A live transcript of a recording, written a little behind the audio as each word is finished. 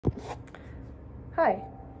Hi,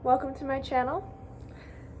 welcome to my channel.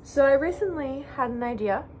 So I recently had an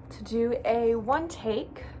idea to do a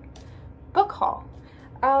one-take book haul.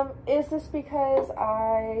 Is this because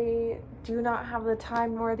I do not have the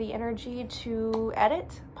time nor the energy to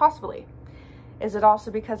edit? Possibly. Is it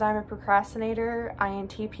also because I'm a procrastinator,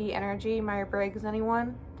 INTP energy, Myers-Briggs,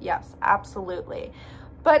 anyone? Yes, absolutely.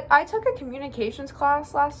 But I took a communications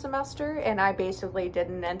class last semester and I basically did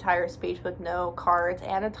an entire speech with no cards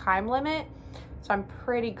and a time limit. So I'm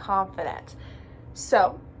pretty confident.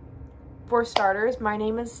 So, for starters, my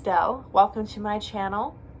name is Dell. Welcome to my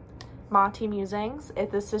channel, Monty Musings.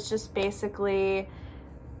 This is just basically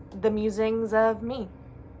the musings of me,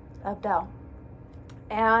 of Dell.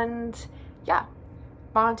 And yeah,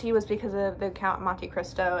 Monty was because of the Count Monte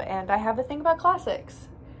Cristo, and I have a thing about classics.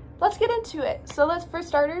 Let's get into it. So for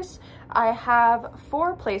starters, I have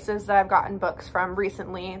 4 places that I've gotten books from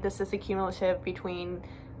recently. This is a cumulative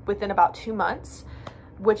within about 2 months,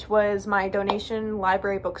 which was my donation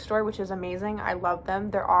library bookstore, which is amazing. I love them.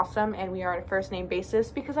 They're awesome, and we are on a first name basis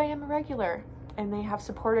because I am a regular, and they have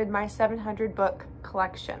supported my 700 book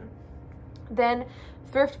collection. Then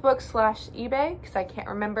thrift book / eBay, because I can't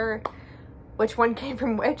remember which one came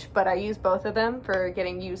from which, but I use both of them for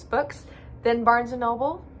getting used books. Then Barnes &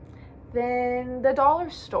 Noble, then the dollar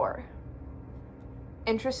store.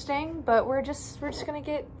 Interesting, but we're just gonna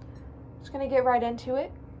get right into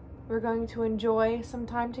it. We're going to enjoy some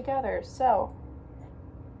time together. So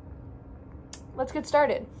let's get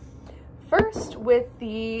started. First, with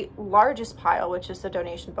the largest pile, which is the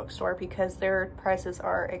donation bookstore, because their prices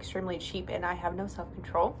are extremely cheap and I have no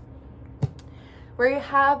self-control, where you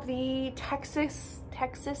have the Texas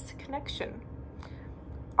Connection.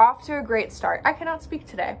 Off to a great start. I cannot speak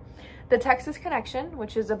today. The Texas Connection,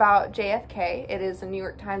 which is about JFK. It is a New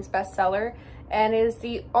York Times bestseller and is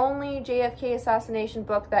the only JFK assassination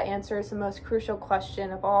book that answers the most crucial question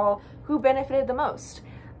of all: who benefited the most?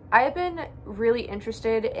 I have been really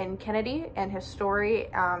interested in Kennedy and his story,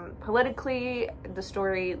 politically, the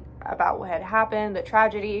story about what had happened, the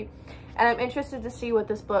tragedy, and I'm interested to see what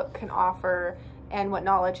this book can offer and what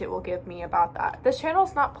knowledge it will give me about that. This channel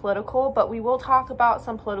is not political, but we will talk about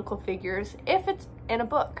some political figures if it's in a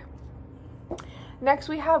book. Next,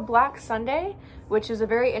 we have Black Sunday, which is a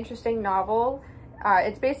very interesting novel.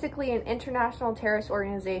 It's basically an international terrorist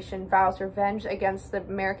organization vows revenge against the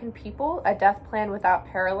American people, a death plan without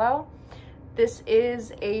parallel. This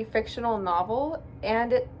is a fictional novel,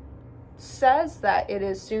 and it says that it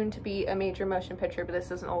is soon to be a major motion picture, but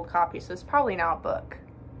this is an old copy, so it's probably now a book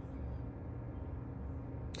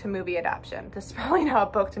to movie adaptation. This is probably now a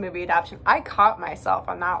book to movie adaptation. I caught myself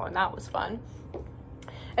on that one. That was fun.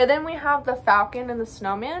 And then we have The Falcon and the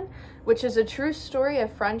Snowman, which is a true story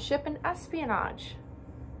of friendship and espionage.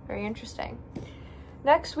 Very interesting.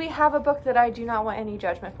 Next, we have a book that I do not want any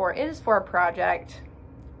judgment for. It is for a project,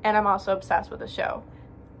 and I'm also obsessed with the show.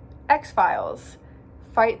 X-Files,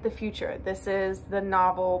 Fight the Future. This is the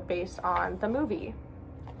novel based on the movie,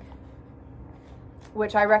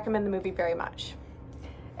 which I recommend the movie very much.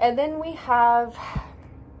 And then we have,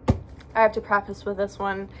 I have to preface with this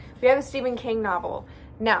one, we have a Stephen King novel.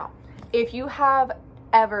 Now, if you have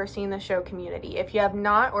ever seen the show Community, if you have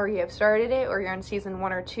not, or you have started it, or you're in season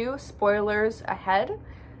 1 or 2, spoilers ahead,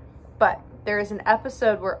 but there is an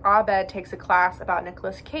episode where Abed takes a class about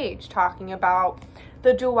Nicolas Cage, talking about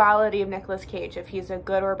the duality of Nicolas Cage, if he's a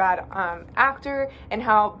good or bad actor, and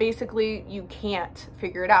how basically you can't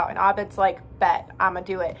figure it out. And Abed's like, bet, I'ma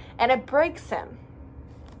do it. And it breaks him.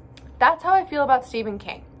 That's how I feel about Stephen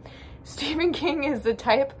King. Stephen King is the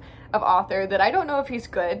type of author that I don't know if he's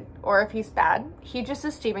good or if he's bad. He just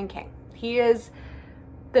is Stephen King. He is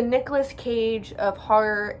the Nicolas Cage of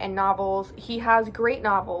horror and novels. He has great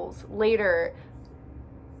novels later,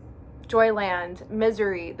 Joyland,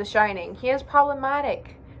 Misery, The Shining. He has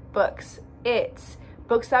problematic books,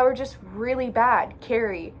 books that were just really bad,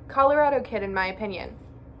 Carrie, Colorado Kid in my opinion.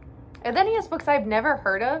 And then he has books I've never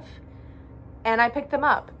heard of, and I picked them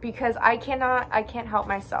up because I can't help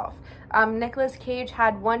myself. Nicolas Cage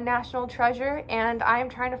had one national treasure, and I am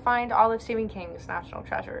trying to find all of Stephen King's national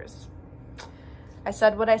treasures. I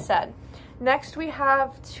said what I said. Next, we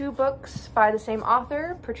have 2 books by the same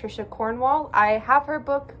author, Patricia Cornwall. I have her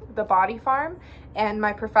book, The Body Farm, and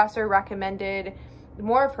my professor recommended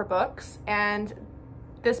more of her books, and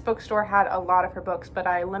this bookstore had a lot of her books, but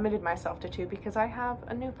I limited myself to 2 because I have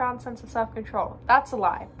a newfound sense of self-control. That's a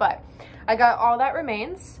lie, but I got All That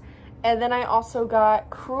Remains, and then I also got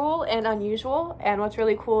Cruel and Unusual. And what's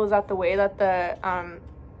really cool is that the way that the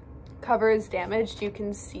cover is damaged, you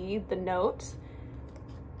can see the notes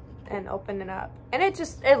and open it up. And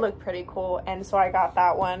it looked pretty cool, and so I got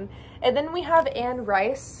that one. And then we have Anne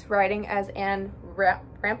Rice writing as Anne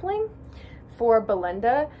Rampling for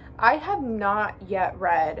Belinda. I have not yet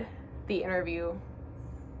read The Interview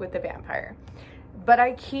with the Vampire, but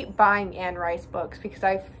I keep buying Anne Rice books because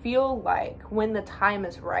I feel like when the time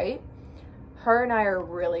is right, her and I are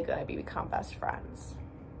really going to become best friends.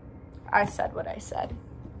 I said what I said.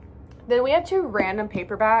 Then we have 2 random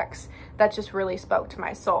paperbacks that just really spoke to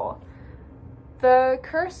my soul. The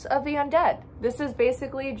Curse of the Undead. This is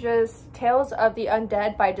basically just tales of the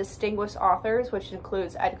undead by distinguished authors, which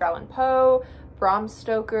includes Edgar Allan Poe, Bram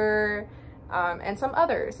Stoker, and some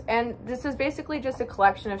others. And this is basically just a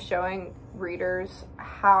collection of showing readers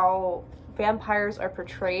how vampires are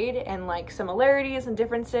portrayed and like similarities and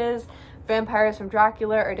differences. Vampires from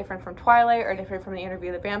Dracula are different from Twilight, are different from The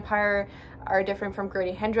Interview with the Vampire, are different from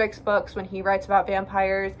Grady Hendrix books when he writes about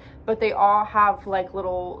vampires, but they all have like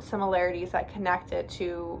little similarities that connect it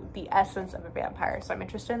to the essence of a vampire. So I'm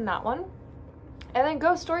interested in that one. And then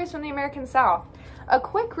Ghost Stories from the American South. A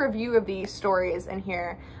quick review of these stories in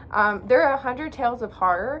here. There are 100 tales of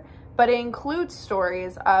horror, but it includes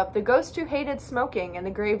stories of the ghost who hated smoking and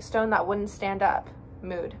the gravestone that wouldn't stand up,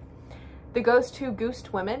 mood. The ghost who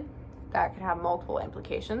goosed women, that could have multiple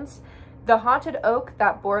implications. The haunted oak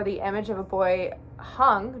that bore the image of a boy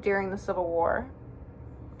hung during the Civil War.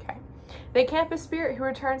 Okay. The campus spirit who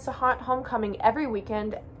returns to haunt homecoming every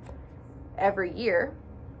weekend, every year.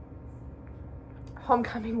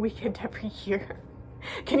 Homecoming weekend every year.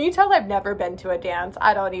 Can you tell I've never been to a dance?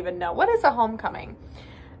 I don't even know. What is a homecoming?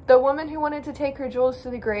 The woman who wanted to take her jewels to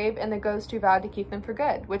the grave and the ghost who vowed to keep them for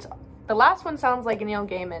good, which the last one sounds like a Neil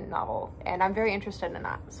Gaiman novel, and I'm very interested in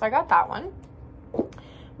that. So I got that one.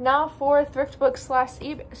 Now for thrift book slash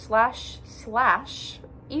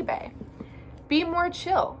eBay. Be More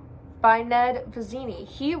Chill by Ned Vizzini.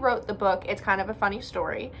 He wrote the book. It's kind of a funny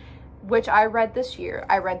story, which I read this year.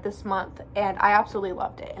 I read this month, and I absolutely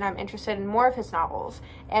loved it. And I'm interested in more of his novels.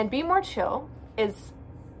 And Be More Chill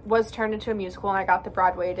was turned into a musical, and I got the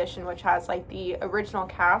Broadway edition, which has like the original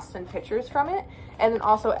cast and pictures from it, and then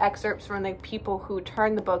also excerpts from the people who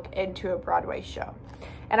turned the book into a Broadway show.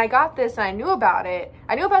 And I got this, and I knew about it.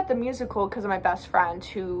 I knew about the musical because of my best friend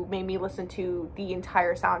who made me listen to the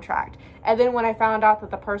entire soundtrack. And then when I found out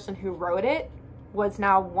that the person who wrote it was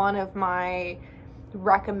now one of my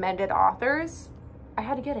recommended authors, I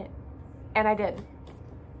had to get it. And I did.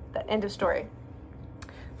 The end of story.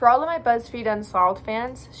 For all of my BuzzFeed Unsolved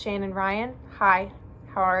fans, Shane and Ryan, hi,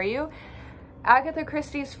 how are you? Agatha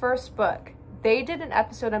Christie's first book. They did an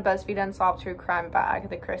episode on BuzzFeed Unsolved True Crime about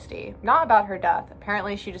Agatha Christie. Not about her death.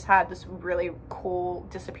 Apparently she just had this really cool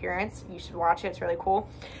disappearance. You should watch it, it's really cool.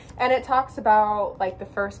 And it talks about like the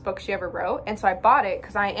first book she ever wrote. And so I bought it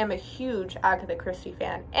because I am a huge Agatha Christie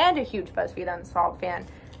fan and a huge BuzzFeed Unsolved fan.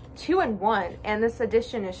 2 in 1. And this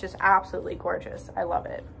edition is just absolutely gorgeous. I love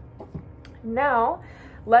it. Now,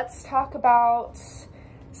 let's talk about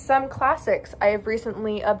some classics I have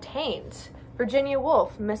recently obtained. Virginia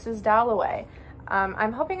Woolf, Mrs. Dalloway.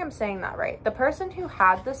 I'm hoping I'm saying that right. The person who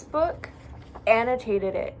had this book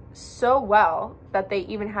annotated it so well that they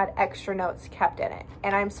even had extra notes kept in it.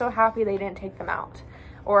 And I'm so happy they didn't take them out,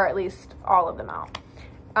 or at least all of them out.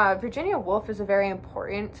 Virginia Woolf is a very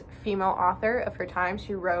important female author of her time.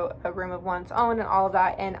 She wrote A Room of One's Own and all of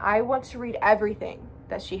that, and I want to read everything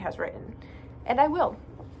that she has written, and I will.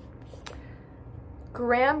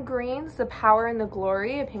 Graham Greene's The Power and the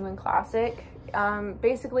Glory, a Penguin classic.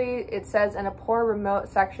 Basically, it says, in a poor remote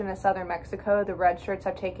section of southern Mexico, the red shirts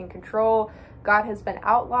have taken control. God has been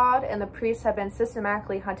outlawed, and the priests have been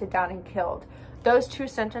systematically hunted down and killed. Those 2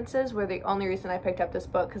 sentences were the only reason I picked up this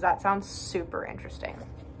book, because that sounds super interesting.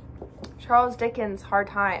 Charles Dickens' Hard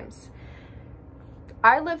Times.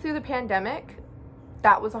 I lived through the pandemic.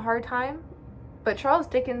 That was a hard time. But Charles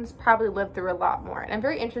Dickens probably lived through a lot more. And I'm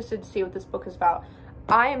very interested to see what this book is about.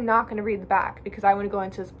 I am not going to read the back because I want to go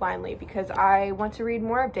into this blindly, because I want to read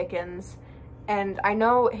more of Dickens. And I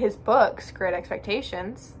know his books, Great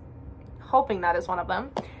Expectations, hoping that is one of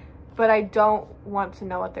them. But I don't want to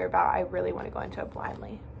know what they're about. I really want to go into it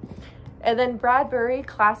blindly. And then Bradbury,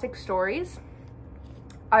 Classic Stories.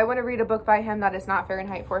 I want to read a book by him that is not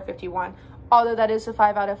Fahrenheit 451. Although that is a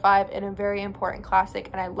 5 out of 5 and a very important classic,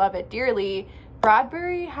 and I love it dearly.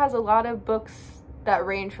 Bradbury has a lot of books that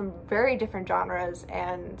range from very different genres,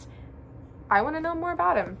 and I want to know more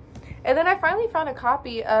about him. And then I finally found a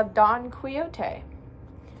copy of Don Quixote,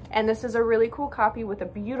 and this is a really cool copy with a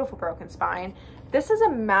beautiful broken spine. This is a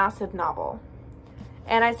massive novel,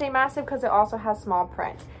 and I say massive because it also has small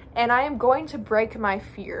print, and I am going to break my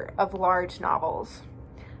fear of large novels.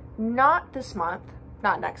 Not this month,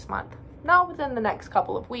 not next month, not within the next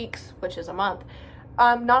couple of weeks, which is a month,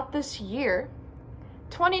 not this year.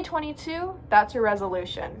 2022, that's your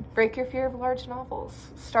resolution. Break your fear of large novels,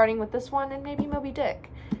 starting with this one and maybe Moby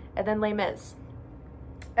Dick, and then Les Mis.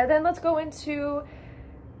 And then let's go into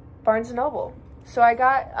Barnes & Noble. So I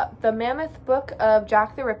got the Mammoth book of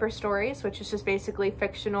Jack the Ripper stories, which is just basically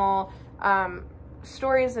fictional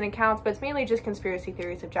stories and accounts, but it's mainly just conspiracy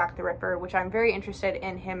theories of Jack the Ripper, which I'm very interested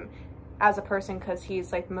in him as a person because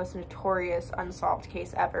he's like the most notorious unsolved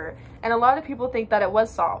case ever. And a lot of people think that it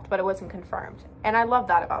was solved, but it wasn't confirmed. And I love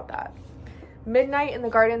that about that. Midnight in the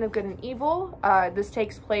Garden of Good and Evil. This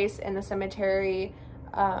takes place in the cemetery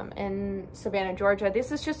in Savannah, Georgia.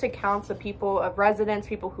 This is just accounts of people, of residents,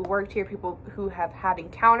 people who worked here, people who have had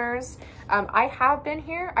encounters. I have been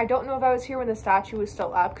here. I don't know if I was here when the statue was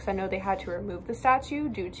still up because I know they had to remove the statue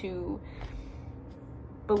due to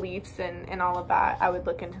beliefs and all of that. I would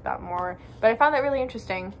look into that more, but I found that really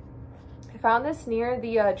interesting. I found this near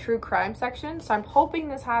the true crime section, so I'm hoping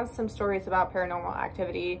this has some stories about paranormal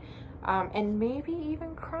activity and maybe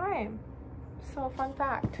even crime. So fun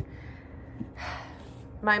fact.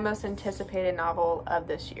 My most anticipated novel of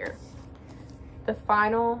this year, The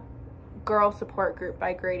Final Girl Support Group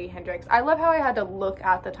by Grady Hendrix. I love how I had to look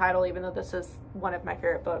at the title, even though this is one of my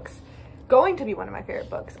favorite books. Going to be one of my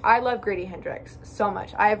favorite books. I love Grady Hendrix so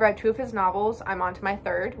much. I have read 2 of his novels. I'm on to my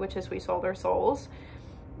 3rd, which is We Sold Our Souls.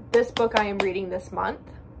 This book I am reading this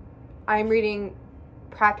month. I'm reading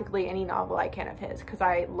practically any novel I can of his because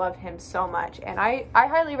I love him so much, and I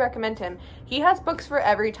highly recommend him. He has books for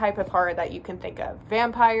every type of horror that you can think of.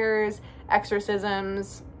 Vampires,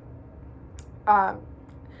 exorcisms,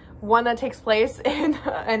 one that takes place in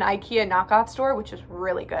an IKEA knockoff store, which is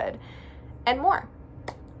really good, and more.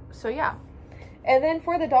 So yeah. And then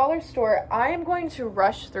for the dollar store, I am going to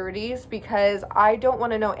rush through these because I don't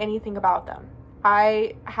want to know anything about them.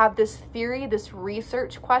 I have this theory, this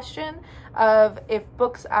research question of if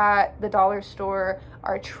books at the dollar store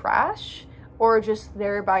are trash or just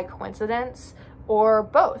there by coincidence or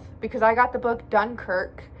both, because I got the book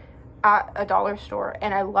Dunkirk at a dollar store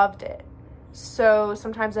and I loved it. So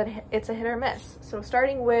sometimes it's a hit or miss. So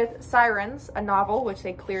starting with Sirens, a novel, which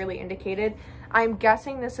they clearly indicated. I'm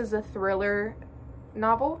guessing this is a thriller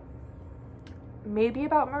novel, maybe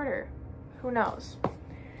about murder, who knows.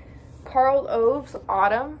 Carl Ove's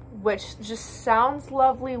Autumn, which just sounds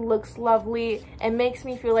lovely, looks lovely, and makes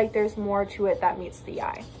me feel like there's more to it that meets the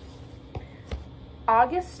eye.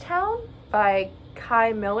 August Town by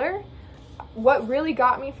Kai Miller. What really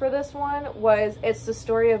got me for this one was it's the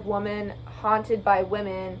story of women haunted by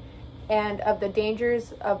women and of the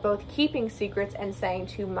dangers of both keeping secrets and saying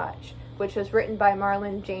too much, which was written by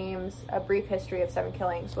Marlon James. A Brief History of 7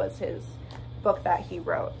 Killings was his book that he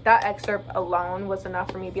wrote. That excerpt alone was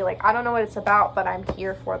enough for me to be like, I don't know what it's about, but I'm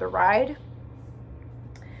here for the ride.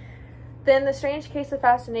 Then The Strange Case of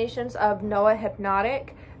Fascinations of Noah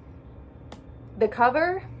Hypnotic. The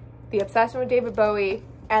cover, the obsession with David Bowie,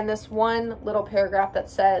 and this one little paragraph that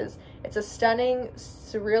says, it's a stunning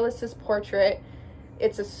surrealist portrait.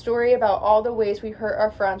 It's a story about all the ways we hurt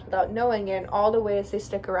our friends without knowing it and all the ways they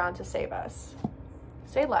stick around to save us.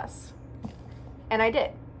 Say less. And I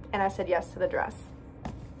did. And I said yes to the dress.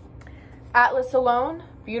 Atlas Alone,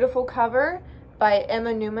 beautiful cover by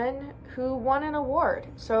Emma Newman, who won an award.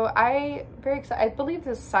 So I'm very excited. I believe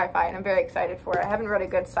this is sci-fi and I'm very excited for it. I haven't read a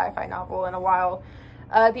good sci-fi novel in a while.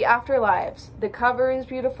 The Afterlives, the cover is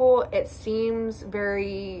beautiful. It seems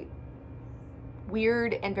very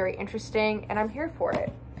weird and very interesting, and I'm here for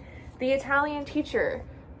it. The Italian Teacher,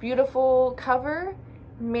 beautiful cover,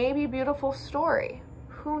 maybe beautiful story.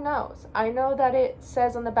 Who knows? I know that it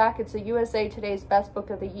says on the back it's a USA Today's Best Book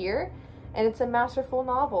of the Year, and it's a masterful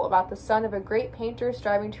novel about the son of a great painter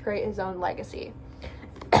striving to create his own legacy.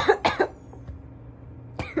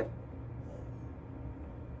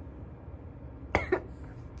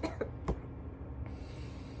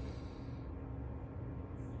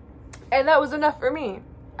 And that was enough for me.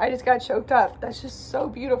 I just got choked up. That's just so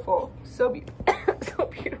beautiful. So so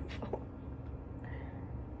beautiful.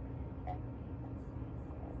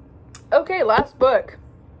 Okay, last book.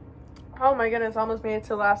 Oh my goodness, almost made it to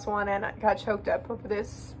the last one and I got choked up over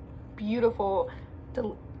this beautiful,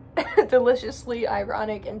 deliciously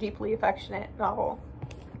ironic and deeply affectionate novel.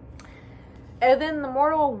 And then The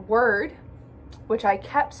Mortal Word, which I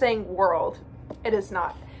kept saying world. It is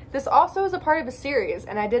not. This also is a part of a series,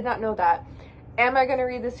 and I did not know that. Am I going to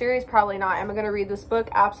read the series? Probably not. Am I going to read this book?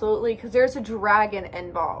 Absolutely, because there's a dragon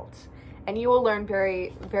involved. And you will learn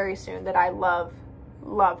very, very soon that I love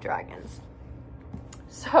dragons.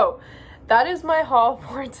 So, that is my haul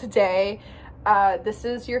for today. this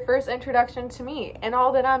is your first introduction to me and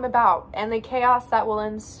all that I'm about, and the chaos that will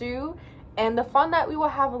ensue and the fun that we will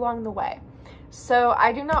have along the way. So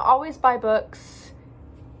I do not always buy books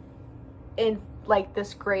in like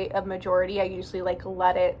this great of majority. I usually like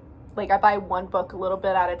let it, like I buy one book a little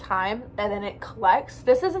bit at a time and then it collects.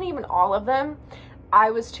 This isn't even all of them.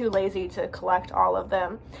 I was too lazy to collect all of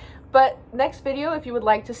them. But next video, if you would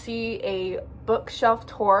like to see a bookshelf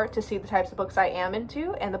tour to see the types of books I am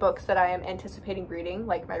into and the books that I am anticipating reading,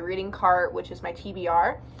 like my reading cart, which is my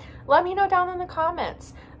TBR, let me know down in the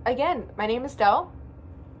comments. Again, my name is Del.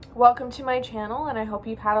 Welcome to my channel, and I hope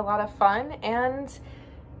you've had a lot of fun. And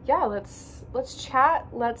yeah, let's chat,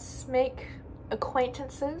 let's make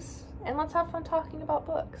acquaintances, and let's have fun talking about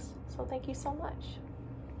books. So thank you so much.